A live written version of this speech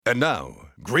And now,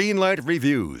 Greenlight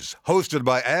Reviews, hosted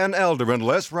by Ann Elder and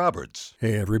Les Roberts.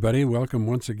 Hey everybody, welcome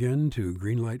once again to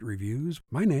Greenlight Reviews.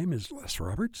 My name is Les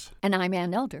Roberts. And I'm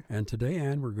Ann Elder. And today,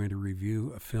 Ann, we're going to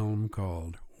review a film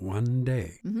called One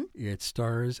Day. Mm-hmm. It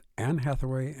stars Anne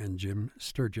Hathaway and Jim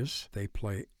Sturgis. They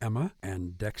play Emma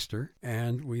and Dexter,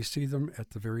 and we see them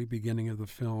at the very beginning of the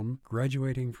film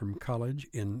graduating from college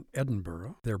in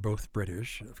Edinburgh. They're both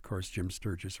British. Of course, Jim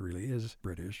Sturgis really is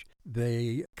British.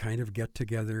 They kind of get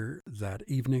together that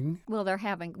evening. Well, they're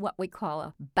having what we call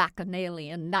a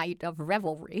bacchanalian night of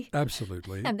revelry.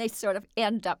 Absolutely. And they sort of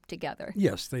end up together.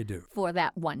 Yes, they do. For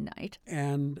that one night.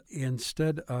 And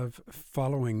instead of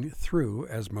following through,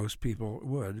 as most people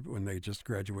would when they just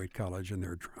graduate college and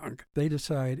they're drunk, they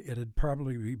decide it'd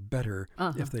probably be better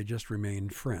if they just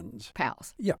remained friends.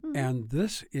 Pals. Yeah. And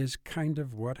this is kind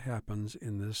of what happens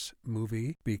in this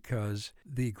movie, because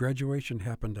the graduation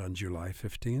happened on July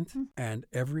 15th. And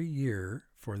every year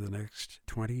for the next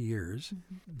 20 years,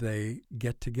 they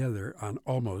get together on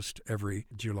almost every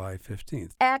July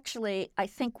 15th. Actually, I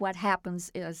think what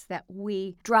happens is that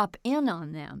we drop in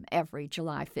on them every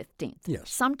July 15th.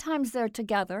 Yes. Sometimes they're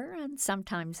together and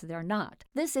sometimes they're not.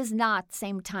 This is not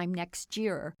Same Time Next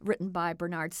Year, written by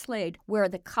Bernard Slade, where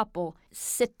the couple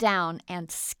sit down and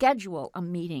schedule a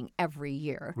meeting every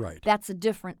year. Right. That's a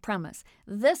different premise.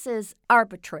 This is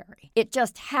arbitrary. It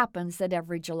just happens that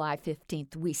every July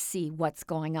 15th we see what's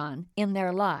going on in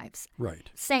their lives. Right.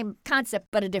 Same concept,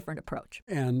 but a different approach.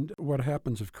 And what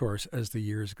happens, of course, as the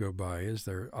years go by is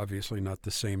they're obviously not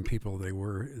the same people they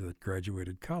were that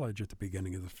graduated college at the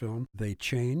beginning of the film. They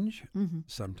change,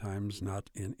 sometimes not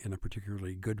in a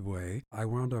particularly good way. I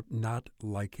wound up not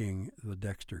liking the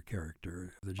Dexter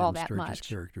character, the Jim Sturgis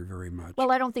character, very much.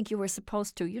 Well, I don't think you were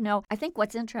supposed to. You know, I think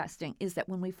what's interesting is that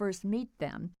when we first meet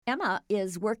them, Emma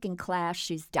is working class,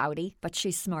 she's dowdy, but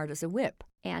she's smart as a whip.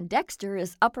 And Dexter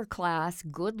is upper class,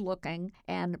 good looking,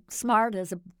 and smart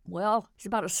as he's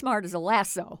about as smart as a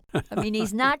lasso. I mean,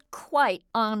 he's not quite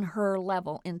on her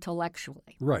level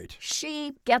intellectually. Right.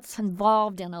 She gets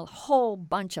involved in a whole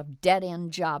bunch of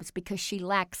dead-end jobs because she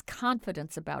lacks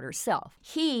confidence about herself.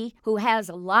 He, who has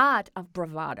a lot of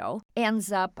bravado,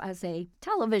 ends up as a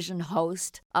television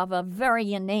host of a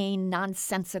very inane,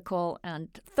 nonsensical,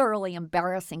 and thoroughly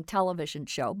embarrassing television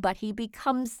show, but he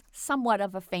becomes somewhat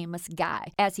of a famous guy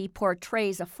as he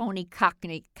portrays a phony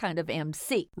Cockney kind of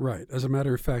MC. Right. As a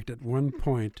matter of fact, at one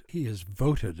point, he is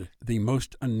voted the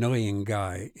most annoying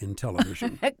guy in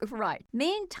television. Right.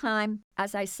 Meantime,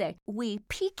 as I say, we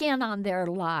peek in on their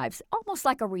lives, almost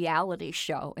like a reality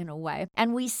show in a way,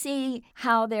 and we see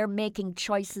how they're making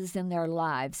choices in their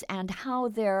lives and how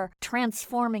they're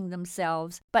transforming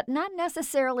themselves, but not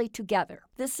necessarily together.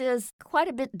 This is quite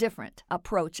a bit different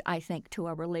approach, I think, to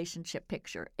a relationship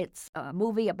picture. It's a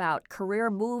movie about career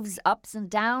moves, ups and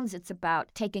downs. It's about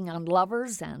taking on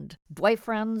lovers and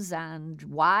boyfriends and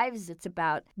wives. It's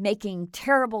about making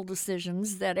terrible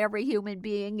decisions that every human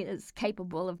being is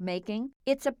capable of making.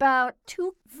 It's about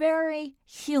two very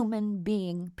human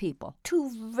being people,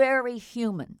 two very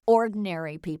human,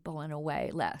 ordinary people in a way,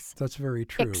 Les. That's very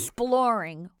true.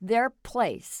 Exploring their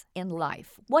place in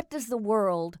life. What does the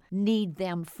world need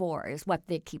them for, is what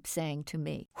they keep saying to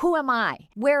me. Who am I?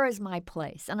 Where is my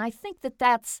place? And I think that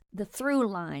that's the through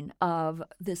line of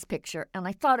this picture. And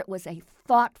I thought it was a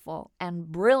thoughtful and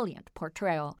brilliant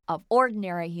portrayal of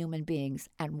ordinary human beings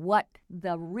and what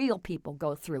the real people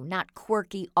go through, not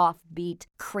quirky, offbeat,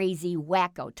 crazy,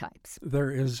 wacko types.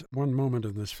 There is one moment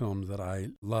in this film that I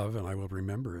love, and I will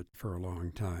remember it for a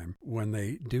long time, when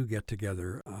they do get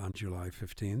together on July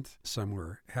 15th,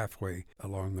 somewhere halfway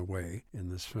along the way in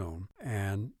this film,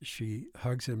 and she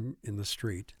hugs him in the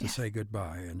street to say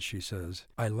goodbye, and she says,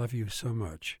 "I love you so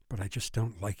much, but I just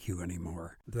don't like you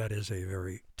anymore." That is a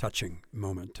very touching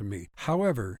moment to me.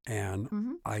 However,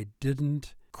 Anne, I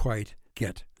didn't quite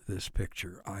get this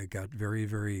picture. I got very,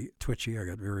 very twitchy. I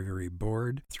got very, very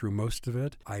bored through most of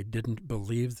it. I didn't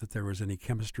believe that there was any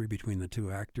chemistry between the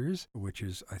two actors, which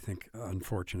is, I think,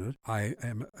 unfortunate. I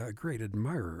am a great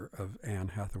admirer of Anne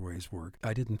Hathaway's work.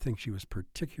 I didn't think she was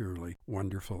particularly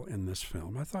wonderful in this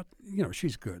film. I thought,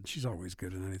 she's good. She's always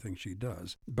good in anything she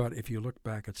does. But if you look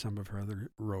back at some of her other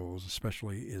roles,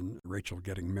 especially in Rachel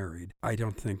Getting Married, I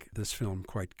don't think this film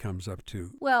quite comes up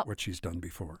to what she's done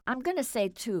before. I'm going to say,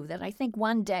 too, that I think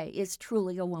One Day is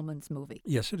truly a woman's movie.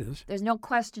 Yes, it is. There's no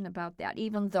question about that,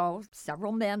 even though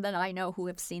several men that I know who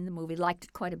have seen the movie liked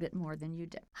it quite a bit more than you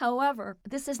did. However,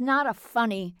 this is not a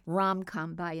funny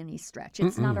rom-com by any stretch.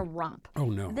 It's not a romp. Oh,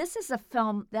 no. This is a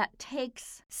film that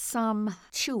takes some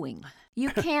chewing You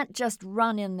can't just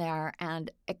run in there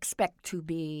and expect to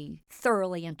be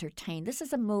thoroughly entertained. This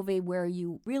is a movie where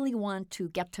you really want to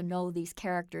get to know these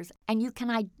characters and you can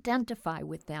identify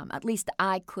with them. At least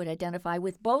I could identify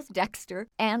with both Dexter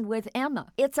and with Emma.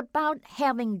 It's about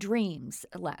having dreams,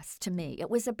 Les, to me. It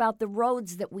was about the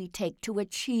roads that we take to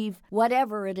achieve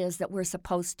whatever it is that we're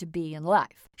supposed to be in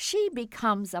life. She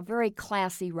becomes a very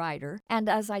classy writer, and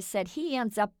as I said, he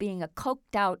ends up being a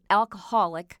coked-out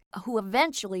alcoholic who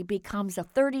eventually becomes a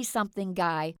 30-something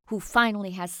guy who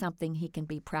finally has something he can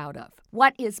be proud of.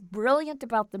 What is brilliant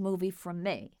about the movie for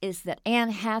me is that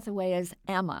Anne Hathaway as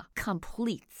Emma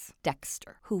completes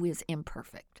Dexter, who is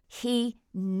imperfect. He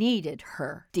needed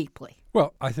her deeply.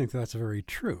 Well, I think that's very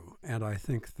true. And I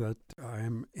think that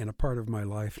I'm in a part of my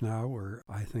life now where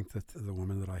I think that the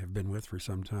woman that I have been with for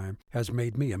some time has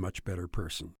made me a much better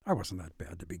person. I wasn't that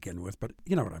bad to begin with, but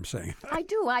you know what I'm saying. I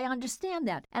do. I understand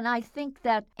that. And I think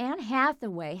that Anne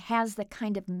Hathaway has the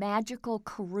kind of magical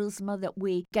charisma that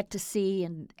we get to see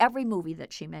in every movie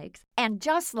that she makes. And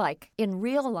just like in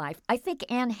real life, I think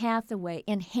Anne Hathaway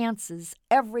enhances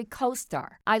every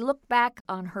co-star. I look back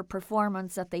on her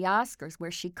performance at the Oscars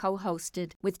where she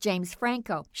co-hosted with James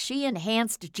Franco. She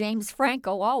enhanced James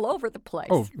Franco all over the place.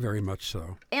 Oh, very much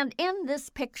so. And in this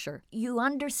picture, you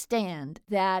understand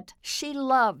that she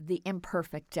loved the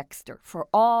imperfect Dexter for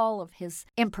all of his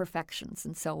imperfections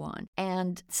and so on.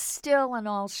 And still in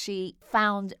all, she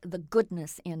found the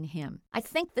goodness in him. I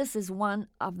think this is one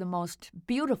of the most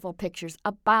beautiful pictures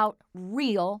about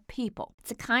real people.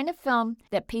 It's a kind of film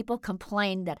that people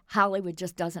complain that Hollywood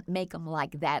just doesn't make them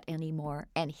like that anymore.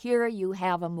 And here you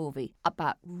have a movie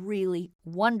about really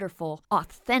wonderful,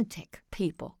 authentic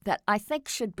people that I think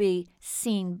should be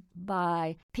seen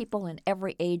by people in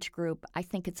every age group. I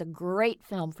think it's a great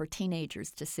film for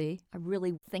teenagers to see. I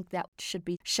really think that should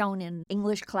be shown in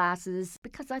English classes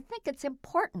because I think it's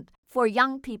important for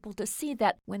young people to see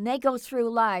that when they go through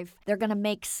life, they're going to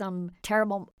make some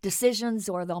terrible decisions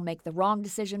or they'll make the wrong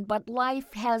decision, but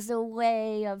life has a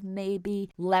way of maybe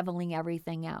leveling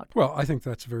everything out. Well, I think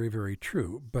that's very, very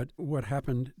true. But what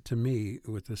happened to me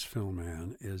with this film,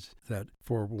 Anne, is that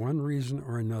for one reason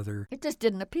or another, it just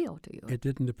didn't appeal to you. It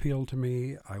didn't appeal to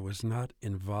me. I was not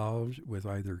involved with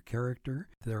either character.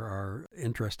 There are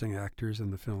interesting actors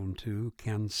in the film, too.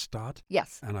 Ken Stott.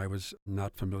 Yes. And I was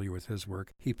not familiar with his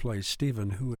work. He plays Stephen,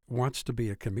 who wants to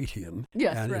be a comedian.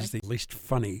 Yes, and right. is the least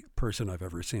funny person I've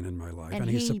ever seen in my life. And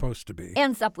he's supposed to be.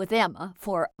 Ends up with Emma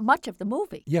for much of the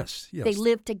movie. Yes, yes. They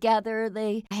live together.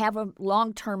 They have a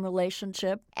long-term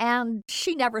relationship. And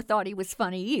she never thought he was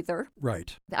funny either.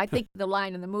 Right. I think the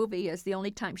line in the movie is the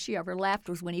only time she ever laughed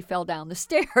was when he fell down the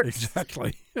stairs.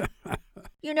 Exactly.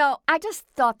 You know, I just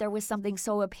thought there was something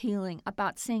so appealing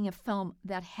about seeing a film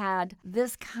that had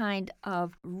this kind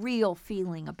of real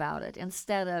feeling about it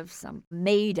instead of some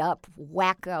made-up,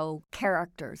 wacko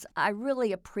characters. I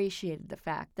really appreciated the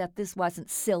fact that this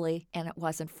wasn't silly and it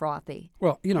wasn't frothy.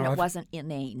 Well, you know, and it wasn't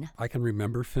inane. I can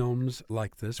remember films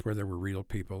like this where there were real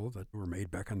people that were made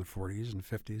back in the 40s and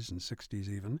 50s and 60s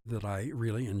even that I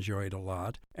really enjoyed a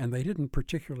lot. And they didn't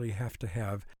particularly have to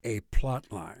have a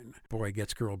plot line. Boy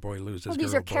gets girl, boy loses girl.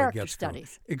 These are character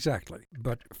studies. Exactly.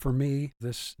 But for me,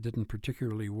 this didn't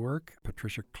particularly work.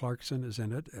 Patricia Clarkson is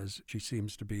in it, as she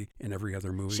seems to be in every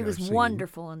other movie She was I've seen.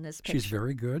 wonderful in this picture. She's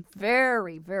very good.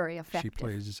 Very, very effective. She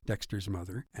plays Dexter's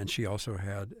mother, and she also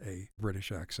had a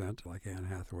British accent like Anne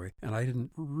Hathaway. And I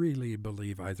didn't really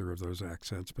believe either of those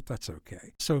accents, but that's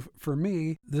okay. So for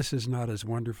me, this is not as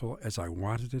wonderful as I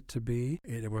wanted it to be.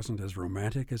 It wasn't as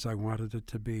romantic as I wanted it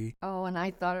to be. Oh, and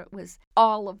I thought it was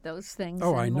all of those things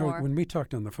Oh, and I know. more. When we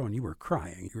talked on the phone, you were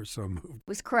crying. You were so moved.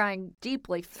 Was crying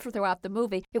deeply throughout the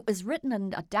movie. It was written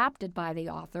and adapted by the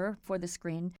author for the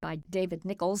screen by David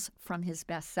Nichols from his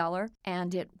bestseller,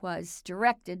 and it was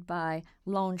directed by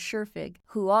Lone Scherfig,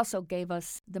 who also gave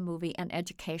us the movie An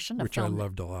Education, which I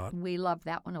loved a lot. We loved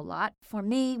that one a lot. For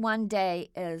me, One Day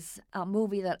is a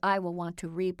movie that I will want to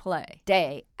replay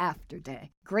day after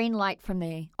day. Green light for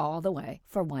me all the way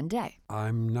for one day.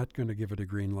 I'm not going to give it a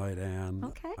green light, Anne.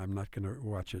 Okay. I'm not going to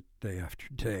watch it day after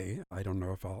day. I don't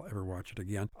know if I'll ever watch it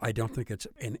again. I don't think it's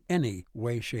in any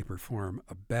way, shape, or form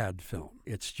a bad film.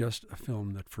 It's just a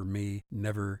film that, for me,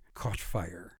 never caught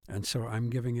fire. And so I'm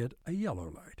giving it a yellow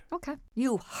light. Okay.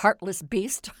 You heartless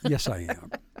beast. Yes, I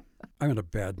am. I'm in a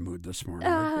bad mood this morning.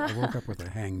 I woke up with a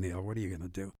hangnail. What are you going to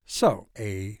do? So,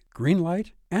 a green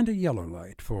light and a yellow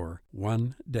light for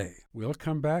one day. We'll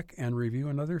come back and review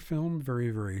another film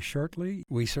very, very shortly.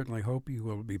 We certainly hope you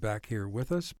will be back here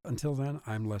with us. Until then,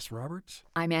 I'm Les Roberts.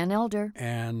 I'm Ann Elder.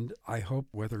 And I hope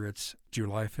whether it's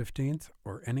July 15th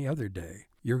or any other day,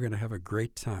 you're going to have a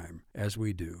great time, as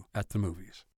we do, at the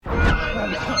movies.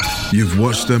 You've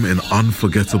watched them in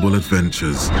unforgettable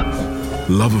adventures,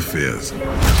 love affairs,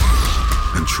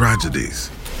 and tragedies.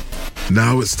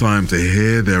 Now it's time to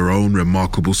hear their own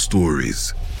remarkable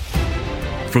stories.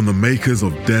 From the makers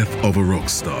of Death of a Rock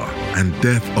Star and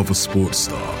Death of a Sports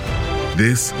Star,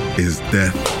 this is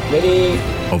Death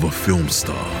of a Film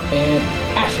Star. And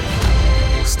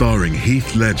action. Starring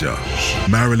Heath Ledger,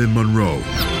 Marilyn Monroe,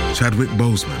 Chadwick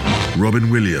Boseman, Robin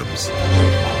Williams,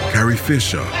 Carrie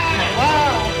Fisher,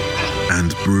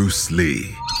 and Bruce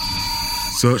Lee.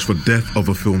 Search for Death of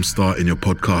a Film Star in your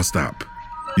podcast app.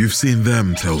 You've seen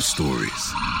them tell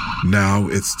stories. Now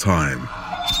it's time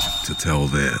to tell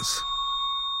theirs.